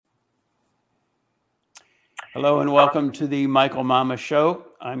Hello and welcome to the Michael Mamas Show.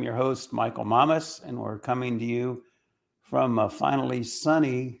 I'm your host, Michael Mamas, and we're coming to you from a finally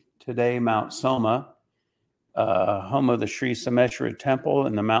sunny today, Mount Soma, home of the Sri Someshwara Temple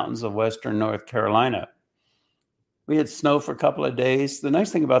in the mountains of western North Carolina. We had snow for a couple of days. The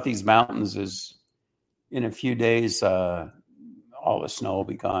nice thing about these mountains is in a few days, all the snow will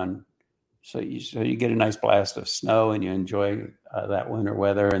be gone. So you get a nice blast of snow and you enjoy that winter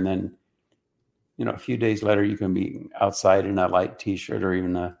weather. And then, a few days later, you can be outside in a light t-shirt or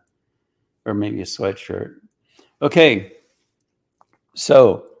even or maybe a sweatshirt. Okay.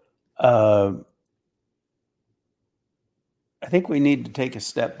 So I think we need to take a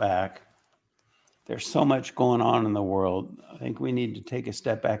step back. There's so much going on in the world. I think we need to take a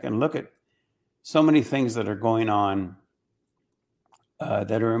step back and look at so many things that are going on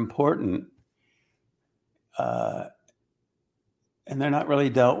that are important. And they're not really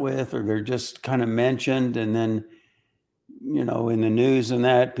dealt with, or they're just kind of mentioned. And then, in the news and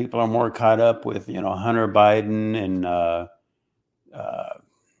that, people are more caught up with, Hunter Biden and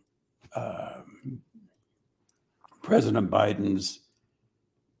President Biden's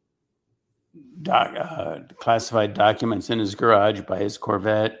classified documents in his garage by his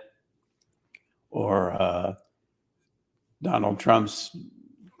Corvette, or Donald Trump's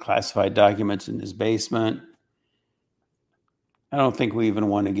classified documents in his basement. I don't think we even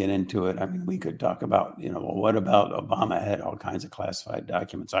want to get into it. I mean, we could talk about, what about Obama had all kinds of classified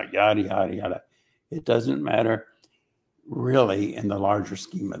documents, like yada, yada, yada. It doesn't matter really in the larger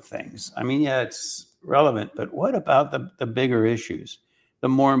scheme of things. I mean, yeah, it's relevant, but what about the bigger issues, the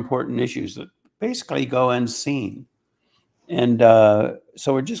more important issues that basically go unseen? And so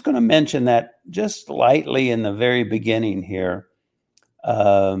we're just going to mention that just lightly in the very beginning here.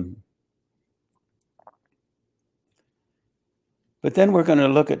 But then we're going to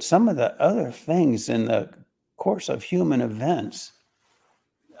look at some of the other things in the course of human events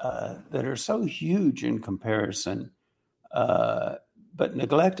that are so huge in comparison, but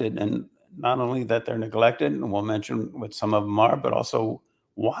neglected. And not only that they're neglected, and we'll mention what some of them are, but also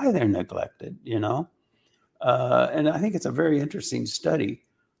why they're neglected, And I think it's a very interesting study.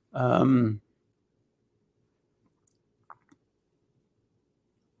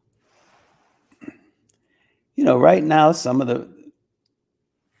 Right now, some of the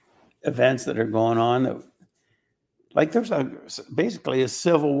events that are going on, like there's basically a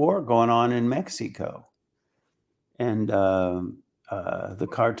civil war going on in Mexico, and the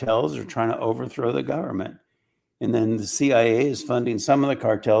cartels are trying to overthrow the government, and then the CIA is funding some of the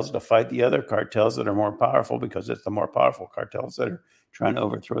cartels to fight the other cartels that are more powerful, because it's the more powerful cartels that are trying to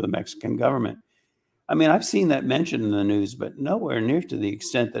overthrow the Mexican government. I mean, I've seen that mentioned in the news, but nowhere near to the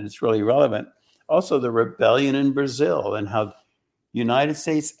extent that it's really relevant. Also, the rebellion in Brazil, and how United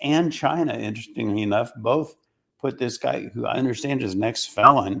States and China, interestingly enough, both put this guy, who I understand is an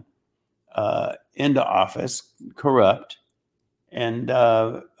ex-felon, into office, corrupt, and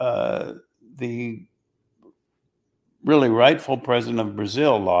the really rightful president of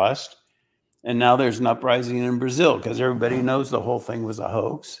Brazil lost, and now there's an uprising in Brazil because everybody knows the whole thing was a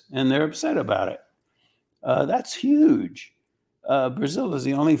hoax, and they're upset about it. That's huge. Brazil is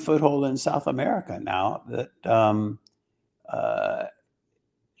the only foothold in South America now that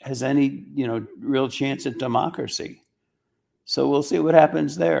has any, real chance at democracy. So we'll see what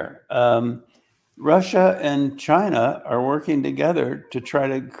happens there. Russia and China are working together to try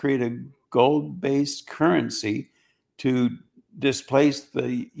to create a gold-based currency to displace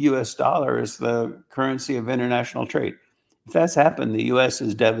the U.S. dollar as the currency of international trade. If that's happened, the U.S.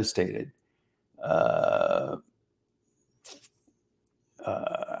 is devastated. I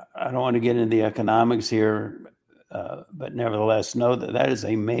don't want to get into the economics here, but nevertheless, know that is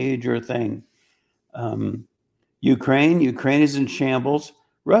a major thing. Ukraine is in shambles.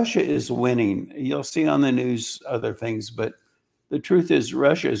 Russia is winning. You'll see on the news other things, but the truth is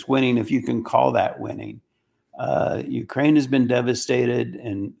Russia is winning, if you can call that winning. Ukraine has been devastated,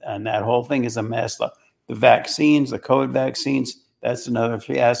 and that whole thing is a mess. The vaccines, the COVID vaccines, that's another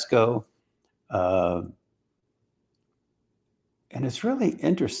fiasco. And it's really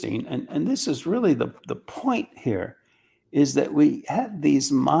interesting. And this is really the point here, is that we have these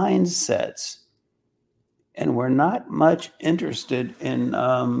mindsets, and we're not much interested in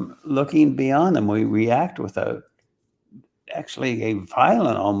looking beyond them. We react with actually a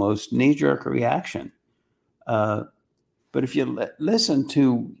violent, almost knee-jerk reaction. But if you listen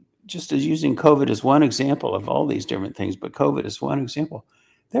to, just as using COVID as one example of all these different things, but COVID is one example,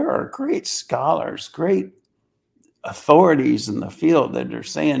 there are great scholars, great authorities in the field that are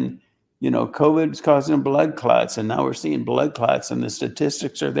saying COVID's causing blood clots, and now we're seeing blood clots, and the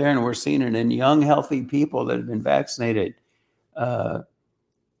statistics are there, and we're seeing it in young, healthy people that have been vaccinated. And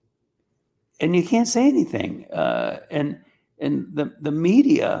you can't say anything. And the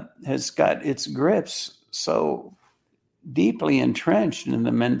media has got its grips so deeply entrenched in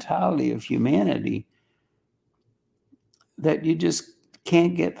the mentality of humanity that you just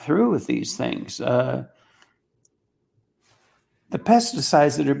can't get through with these things. The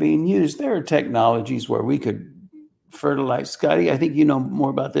pesticides that are being used, there are technologies where we could fertilize. Scotty, I think you know more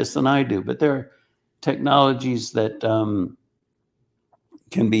about this than I do, but there are technologies that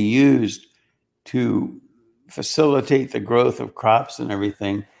can be used to facilitate the growth of crops and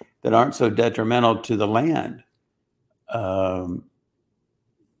everything that aren't so detrimental to the land.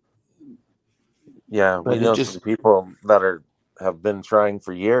 Yeah, we know some people that have been trying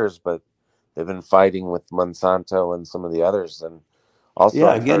for years, but they've been fighting with Monsanto and some of the others. And also,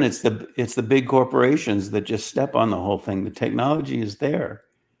 again, it's the big corporations that just step on the whole thing. The technology is there.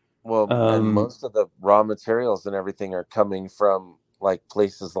 Well, and most of the raw materials and everything are coming from like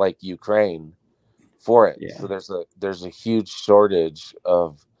places like Ukraine for it. Yeah. So there's a huge shortage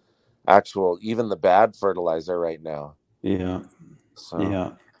of actual, even the bad fertilizer right now. Yeah.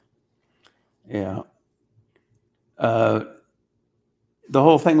 So. Yeah. The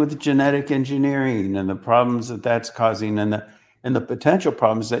whole thing with the genetic engineering and the problems that that's causing, and the potential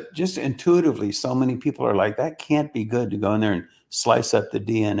problems that just intuitively so many people are like, that can't be good to go in there and slice up the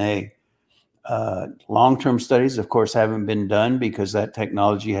DNA. Long-term studies, of course, haven't been done because that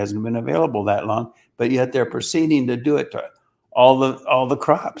technology hasn't been available that long, but yet they're proceeding to do it to all the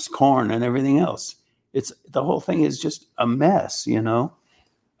crops, corn and everything else. The whole thing is just a mess,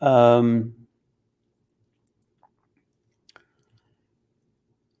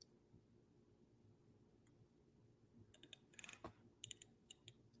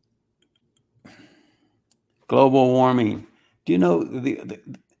 Global warming. Do you know the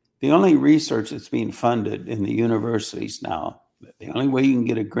only research that's being funded in the universities now, the only way you can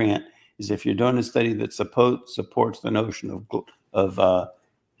get a grant is if you're doing a study that supports the notion of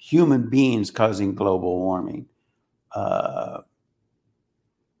human beings causing global warming.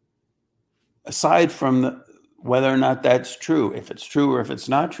 Aside from whether or not that's true, if it's true or if it's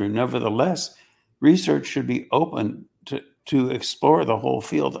not true, nevertheless, research should be open to explore the whole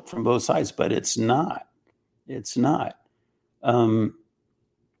field from both sides, but it's not. It's not. And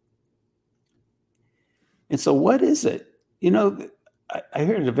so what is it? I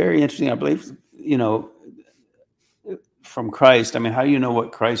heard a very interesting, I believe, from Christ. I mean, how do you know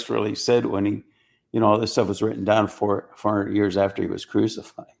what Christ really said when he, all this stuff was written down 400 years after he was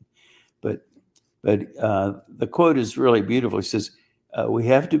crucified? But the quote is really beautiful. He says, we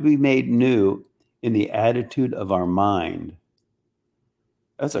have to be made new in the attitude of our mind.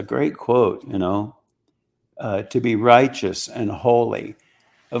 That's a great quote, to be righteous and holy.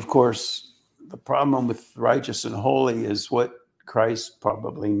 Of course, the problem with righteous and holy is what Christ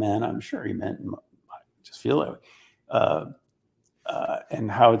probably meant. I'm sure he meant, I just feel that way. And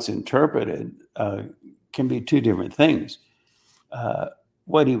how it's interpreted can be two different things.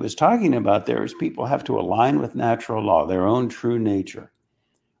 What he was talking about there is people have to align with natural law, their own true nature,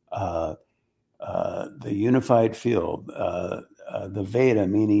 the unified field, the Veda,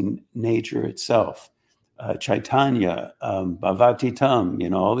 meaning nature itself, Chaitanya,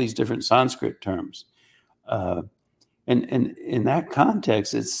 Bhavatitam, all these different Sanskrit terms. And in that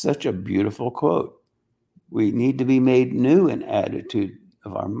context, it's such a beautiful quote. We need to be made new in attitude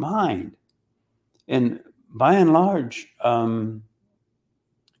of our mind. And by and large, and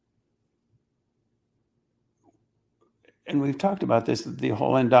we've talked about this, the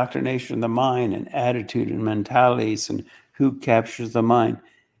whole indoctrination of the mind and attitude and mentalities and who captures the mind.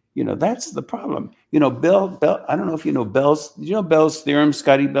 That's the problem. Bell, I don't know if you know Bell's theorem,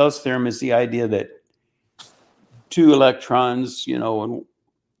 Scotty? Bell's theorem is the idea that two electrons, and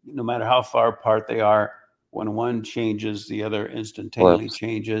no matter how far apart they are, when one changes, the other instantaneously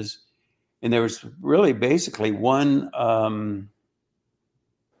changes. And there was really basically one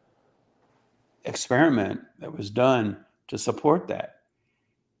experiment that was done to support that.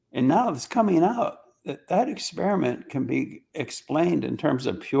 And now it's coming out that experiment can be explained in terms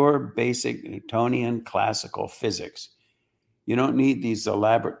of pure basic Newtonian classical physics. You don't need these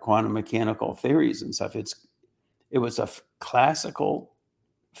elaborate quantum mechanical theories and stuff. It was a classical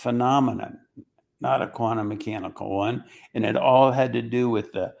phenomenon, not a quantum mechanical one. And it all had to do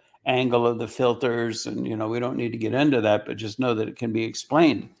with the angle of the filters. And, we don't need to get into that, but just know that it can be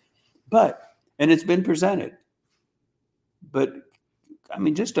explained. And it's been presented. But I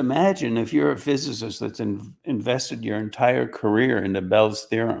mean, just imagine if you're a physicist that's invested your entire career into Bell's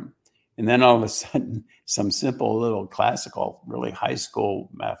theorem And then all of a sudden, some simple little classical, really high school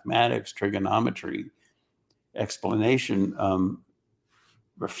mathematics, trigonometry explanation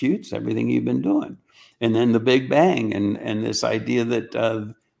refutes everything you've been doing. And then the Big Bang and this idea that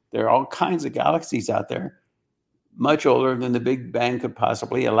there are all kinds of galaxies out there, much older than the Big Bang could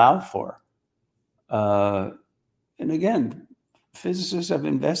possibly allow for. And again, physicists have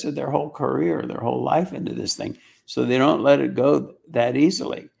invested their whole career, their whole life into this thing, so they don't let it go that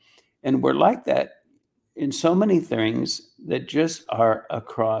easily. And we're like that in so many things that just are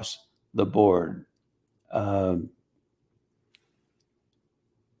across the board.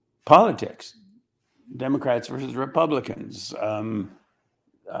 Politics, Democrats versus Republicans,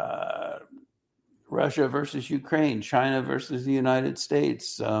 Russia versus Ukraine, China versus the United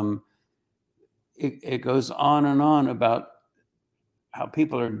States. It goes on and on about how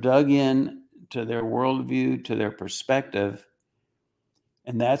people are dug in to their worldview, to their perspective,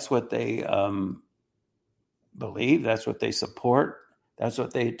 and that's what they believe, that's what they support, that's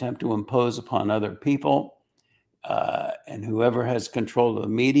what they attempt to impose upon other people. And whoever has control of the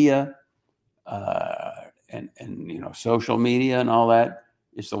media and social media and all that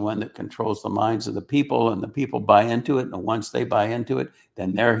is the one that controls the minds of the people, and the people buy into it. And once they buy into it,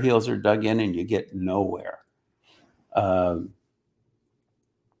 then their heels are dug in and you get nowhere.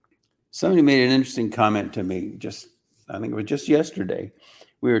 Somebody made an interesting comment to me, I think it was just yesterday.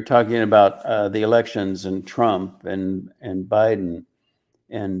 We were talking about the elections and Trump and Biden.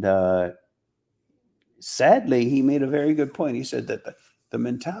 And sadly, he made a very good point. He said that the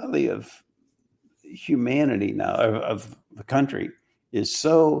mentality of humanity now, of the country, is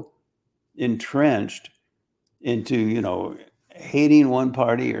so entrenched into, hating one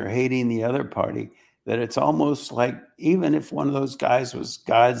party or hating the other party, that it's almost like, even if one of those guys was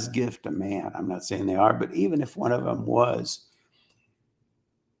God's gift to man, I'm not saying they are, but even if one of them was,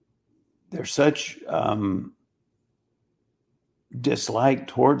 there's such dislike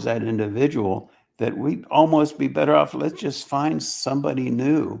towards that individual that we'd almost be better off, let's just find somebody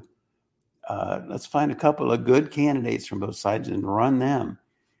new. Let's find a couple of good candidates from both sides and run them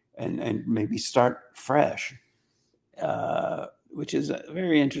and maybe start fresh, which is a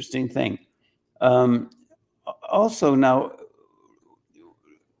very interesting thing. Also now,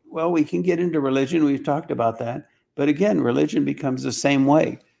 well, we can get into religion. We've talked about that. But again, religion becomes the same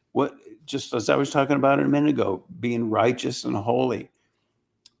way. Just as I was talking about a minute ago, being righteous and holy.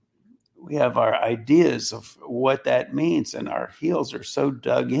 We have our ideas of what that means, and our heels are so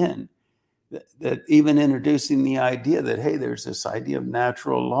dug in that even introducing the idea that, hey, there's this idea of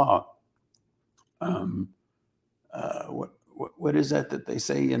natural law. What is that they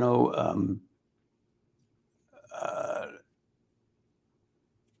say,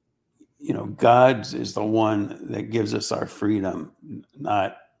 God is the one that gives us our freedom,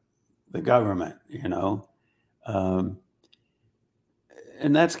 not the government, and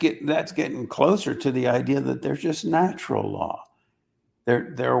that's getting closer to the idea that there's just natural law.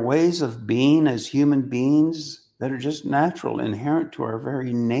 There are ways of being as human beings that are just natural, inherent to our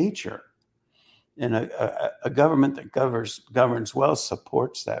very nature. And a government that governs well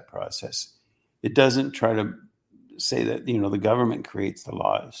supports that process. It doesn't try to say that, the government creates the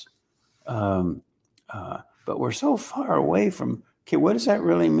laws. But we're so far away from, okay, what does that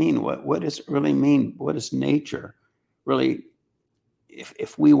really mean? What does it really mean? What is nature? Really,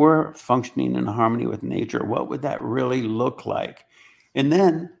 if we were functioning in harmony with nature, what would that really look like? And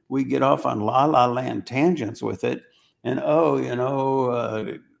then we get off on la la land tangents with it. And, I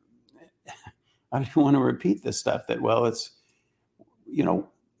don't want to repeat this stuff that, well, it's,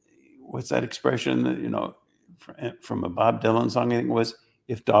 what's that expression that, from a Bob Dylan song, I think it was,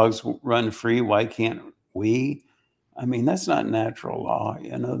 if dogs run free, why can't we? I mean, that's not natural law.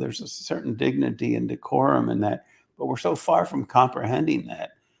 There's a certain dignity and decorum in that, but we're so far from comprehending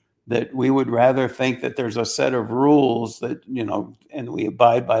that we would rather think that there's a set of rules that, and we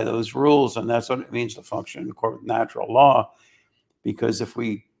abide by those rules. And that's what it means to function in accord with natural law. Because if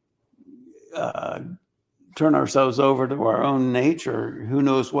we turn ourselves over to our own nature, who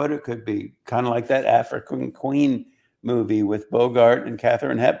knows what it could be? Kind of like that African Queen movie with Bogart and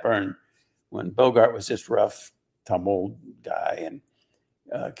Katharine Hepburn, when Bogart was this rough, tumbled guy, and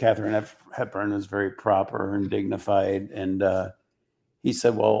Katharine Hepburn was very proper and dignified. And he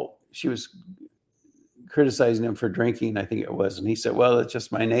said, well, she was criticizing him for drinking, I think it was. And he said, well, it's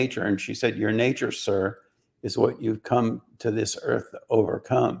just my nature. And she said, your nature, sir, is what you've come to this earth to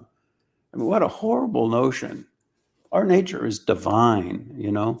overcome. I mean, what a horrible notion. Our nature is divine,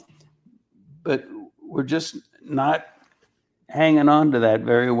 but we're just not hanging on to that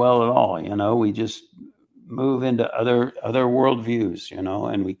very well at all. We just move into other worldviews,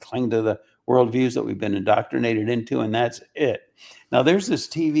 and we cling to the worldviews that we've been indoctrinated into, and that's it. Now, there's this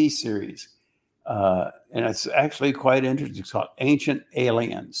TV series, and it's actually quite interesting. It's called Ancient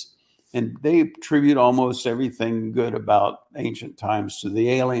Aliens, and they attribute almost everything good about ancient times to the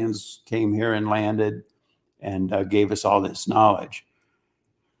aliens came here and landed and gave us all this knowledge.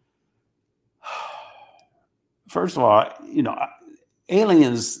 First of all,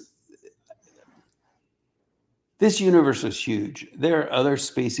 aliens, this universe is huge. There are other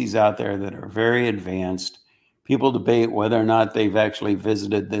species out there that are very advanced. People debate whether or not they've actually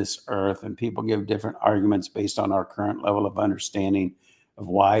visited this earth, and people give different arguments based on our current level of understanding of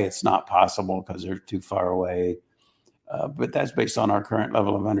why it's not possible because they're too far away. But that's based on our current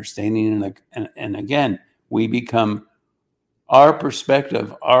level of understanding. And again, we become, our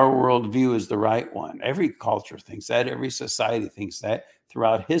perspective, our worldview is the right one. Every culture thinks that. Every society thinks that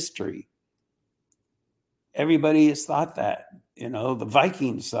throughout history. Everybody has thought that. The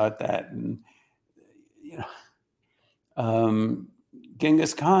Vikings thought that. And,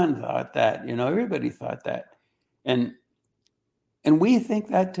 Genghis Khan thought that. Everybody thought that. And we think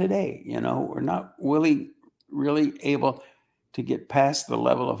that today. We're not really able to get past the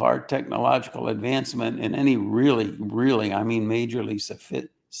level of our technological advancement in any really, majorly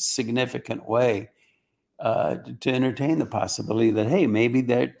significant way to entertain the possibility that, hey, maybe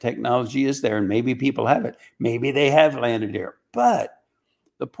that technology is there and maybe people have it. Maybe they have landed here. But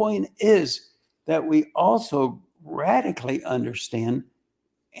the point is that we also radically understand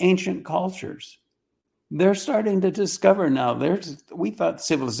ancient cultures. They're starting to discover now. We thought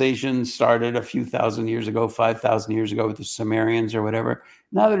civilization started a few thousand years ago, 5,000 years ago with the Sumerians or whatever.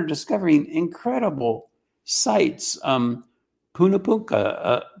 Now they're discovering incredible sites. Punku,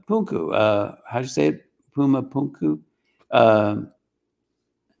 how do you say it? Pumapunku?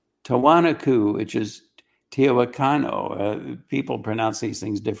 Tiwanaku, which is Teotihuacano. People pronounce these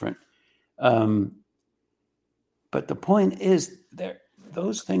things different. But the point is that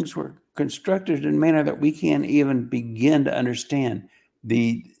those things were constructed in a manner that we can't even begin to understand.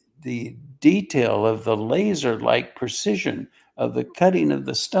 The detail of the laser-like precision of the cutting of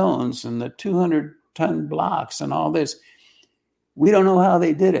the stones and the 200-ton blocks and all this. We don't know how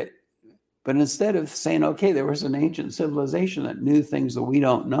they did it. But instead of saying, okay, there was an ancient civilization that knew things that we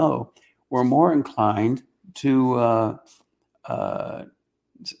don't know, we're more inclined to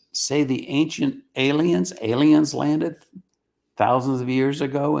say the ancient aliens landed thousands of years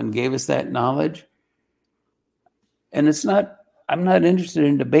ago and gave us that knowledge. And I'm not interested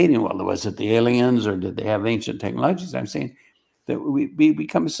in debating, well, was it the aliens or did they have ancient technologies? I'm saying that we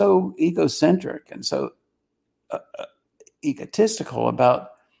become so egocentric and so egotistical about,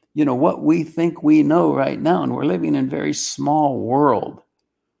 what we think we know right now. And we're living in a very small world.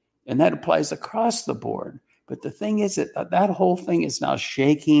 And that applies across the board. But the thing is that whole thing is now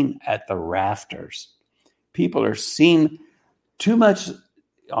shaking at the rafters. People are seeing too much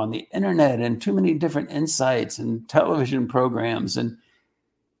on the internet and too many different insights and television programs. And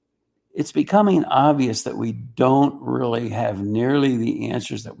it's becoming obvious that we don't really have nearly the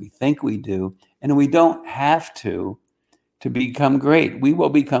answers that we think we do. And we don't have to become great. We will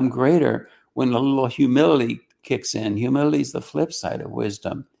become greater when a little humility kicks in. Humility is the flip side of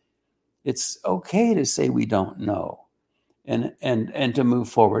wisdom. It's okay to say we don't know and to move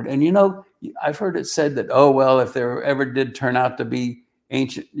forward. And, I've heard it said that, oh, well, if there ever did turn out to be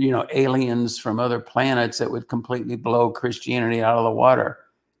ancient, aliens from other planets that would completely blow Christianity out of the water.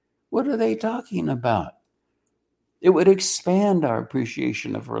 What are they talking about? It would expand our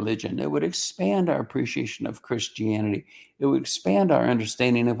appreciation of religion. It would expand our appreciation of Christianity. It would expand our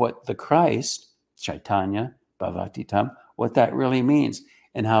understanding of what the Christ, Chaitanya, Bhavatitam, what that really means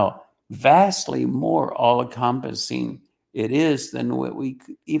and how vastly more all-encompassing it is than what we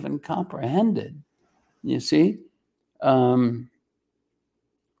even comprehended. You see? Another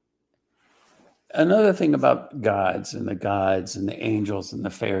thing about gods and the angels and the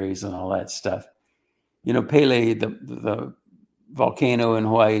fairies and all that stuff. Pele, the volcano in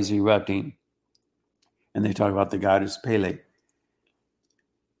Hawaii is erupting, and they talk about the goddess Pele.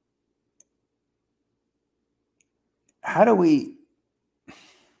 How do we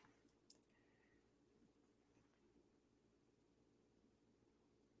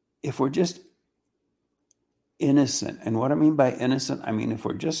if we're just innocent, and what I mean by innocent, I mean if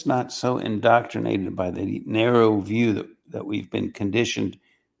we're just not so indoctrinated by the narrow view that we've been conditioned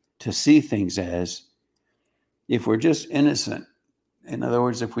to see things as, if we're just innocent, in other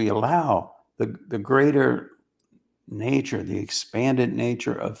words, if we allow the greater nature, the expanded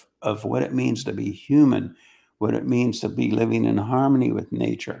nature of what it means to be human, what it means to be living in harmony with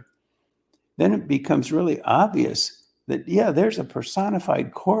nature, then it becomes really obvious that, yeah, there's a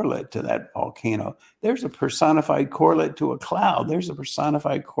personified correlate to that volcano. There's a personified correlate to a cloud. There's a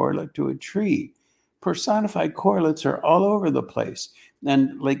personified correlate to a tree. Personified correlates are all over the place.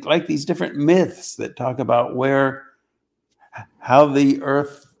 And like these different myths that talk about how the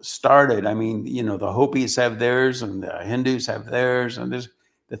earth started. I mean, the Hopis have theirs and the Hindus have theirs. And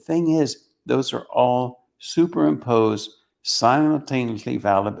the thing is, those are all superimposed, simultaneously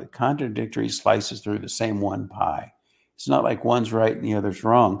valid, but contradictory slices through the same one pie. It's not like one's right and the other's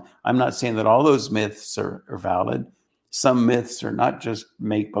wrong. I'm not saying that all those myths are valid. Some myths are not just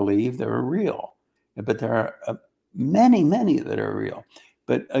make-believe, they're real. But there are many, many that are real.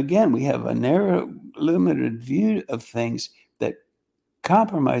 But again, we have a narrow, limited view of things that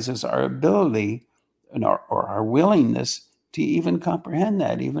compromises our ability and our willingness to even comprehend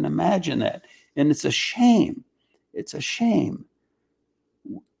that, even imagine that. And it's a shame. It's a shame.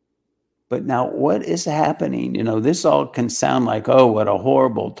 But now what is happening? This all can sound like, oh, what a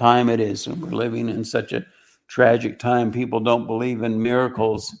horrible time it is. And we're living in such a tragic time. People don't believe in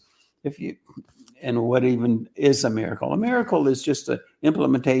miracles. And what even is a miracle? A miracle is just an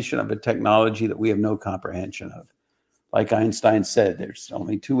implementation of a technology that we have no comprehension of. Like Einstein said, there's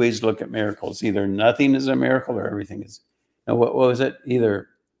only two ways to look at miracles. Either nothing is a miracle or everything is. Now, what was it? Either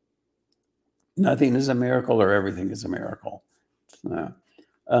nothing is a miracle or everything is a miracle.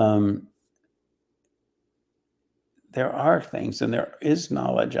 There are things, and there is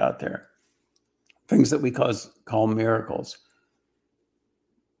knowledge out there, things that we call miracles.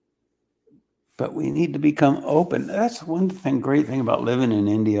 But we need to become open. That's one great thing about living in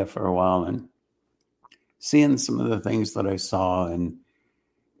India for a while and seeing some of the things that I saw, and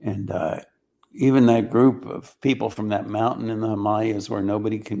even that group of people from that mountain in the Himalayas where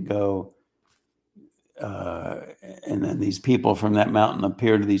nobody can go. And then these people from that mountain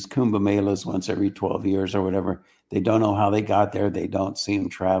appear to these Kumbh Melas once every 12 years or whatever. They don't know how they got there. They don't see them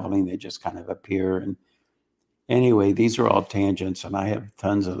traveling. They just kind of appear. And anyway, these are all tangents, and I have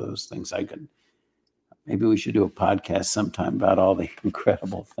tons of those things. Maybe we should do a podcast sometime about all the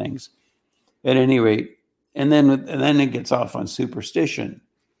incredible things. At any rate, and then it gets off on superstition.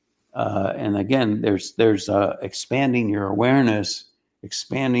 And again, there's expanding your awareness,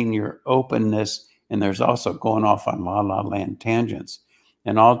 expanding your openness, and there's also going off on la land tangents.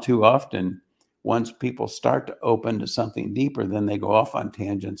 And all too often, once people start to open to something deeper, then they go off on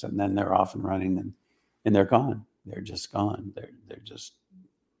tangents, and then they're off and running, and they're gone. They're just gone. They're just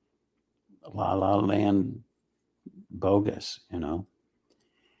la land bogus, At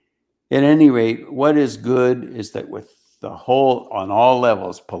any rate, what is good is that with the whole, on all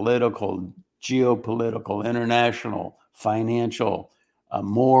levels, political, geopolitical, international, financial,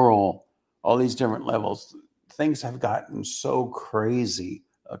 moral, all these different levels, things have gotten so crazy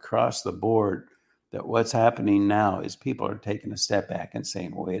across the board that what's happening now is people are taking a step back and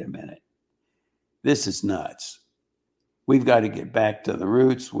saying, wait a minute, this is nuts. We've got to get back to the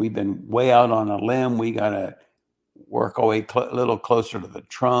roots. We've been way out on a limb. We got to work our way a little closer to the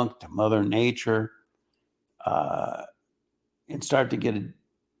trunk, to Mother Nature, and start to get a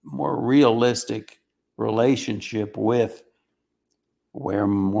more realistic relationship with where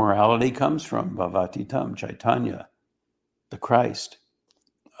morality comes from, Bhagavati Tam, Chaitanya, the Christ.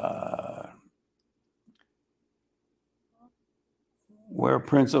 Where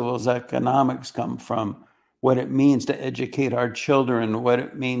principles of economics come from, what it means to educate our children, what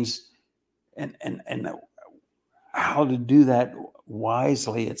it means, and how to do that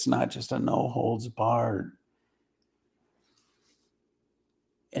wisely. It's not just a no holds barred.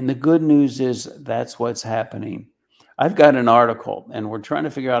 And the good news is that's what's happening. I've got an article, and we're trying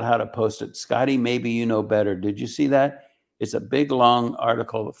to figure out how to post it. Scotty, maybe you know better. Did you see that? It's a big, long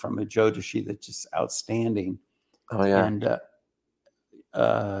article from a Jyotishi that's just outstanding. Oh, yeah. And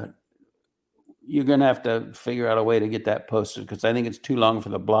you're going to have to figure out a way to get that posted, because I think it's too long for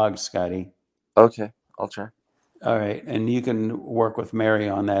the blog, Scotty. Okay, I'll try. All right. And you can work with Mary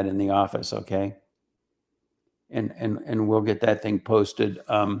on that in the office, okay? And we'll get that thing posted.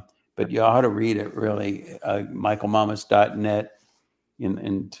 But you ought to read it, really. michaelmamas.net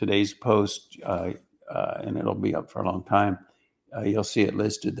in today's post, and it'll be up for a long time. You'll see it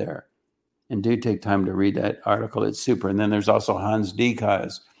listed there. And do take time to read that article. It's super. And then there's also Hans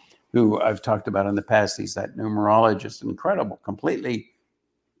Dekaz, who I've talked about in the past. He's that numerologist, incredible, completely,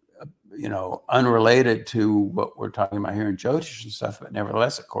 unrelated to what we're talking about here in Jyotish and stuff, but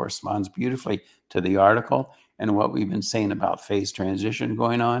nevertheless, it corresponds beautifully to the article and what we've been saying about phase transition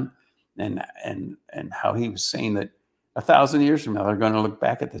going on, and how he was saying that 1,000 years from now, they're going to look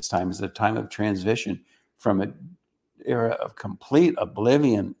back at this time as a time of transition from an era of complete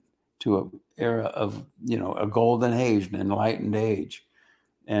oblivion to an era of, a golden age, an enlightened age.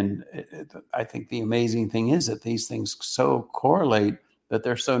 And I think the amazing thing is that these things so correlate that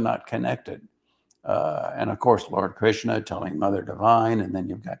they're so not connected. And of course, Lord Krishna telling Mother Divine, and then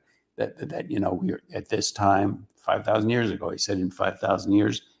you've got that we're at this time 5,000 years ago. He said in 5,000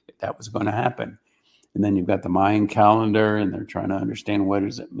 years that was going to happen. And then you've got the Mayan calendar, and they're trying to understand what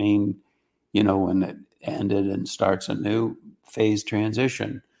does it mean, when it ended and starts a new phase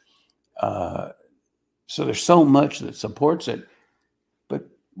transition. So there's so much that supports it, but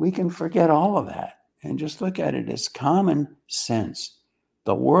we can forget all of that and just look at it as common sense.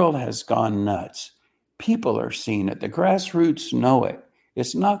 The world has gone nuts. People are seeing it. The grassroots know it.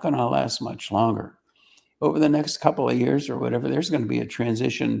 It's not going to last much longer. Over the next couple of years or whatever, there's going to be a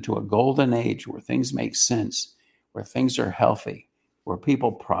transition to a golden age where things make sense, where things are healthy, where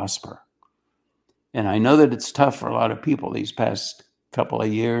people prosper. And I know that it's tough for a lot of people these past couple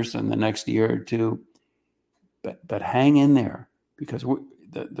of years and the next year or two, but hang in there, because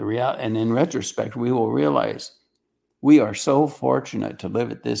the reality, and in retrospect, we will realize we are so fortunate to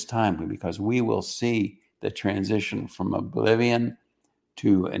live at this time, because we will see the transition from oblivion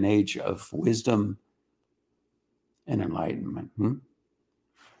to an age of wisdom and enlightenment.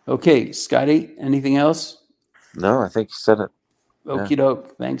 Okay, Scotty, anything else? No, I think you said it. Okie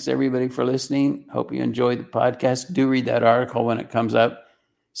doke. Thanks everybody for listening. Hope you enjoyed the podcast. Do read that article when it comes up.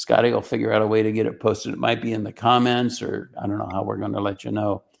 Scotty will figure out a way to get it posted. It might be in the comments, or I don't know how we're going to let you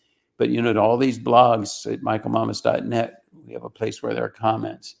know. But all these blogs at michaelmamas.net, we have a place where there are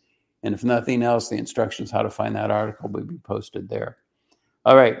comments. And if nothing else, the instructions how to find that article will be posted there.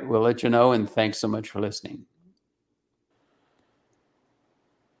 All right, we'll let you know, and thanks so much for listening.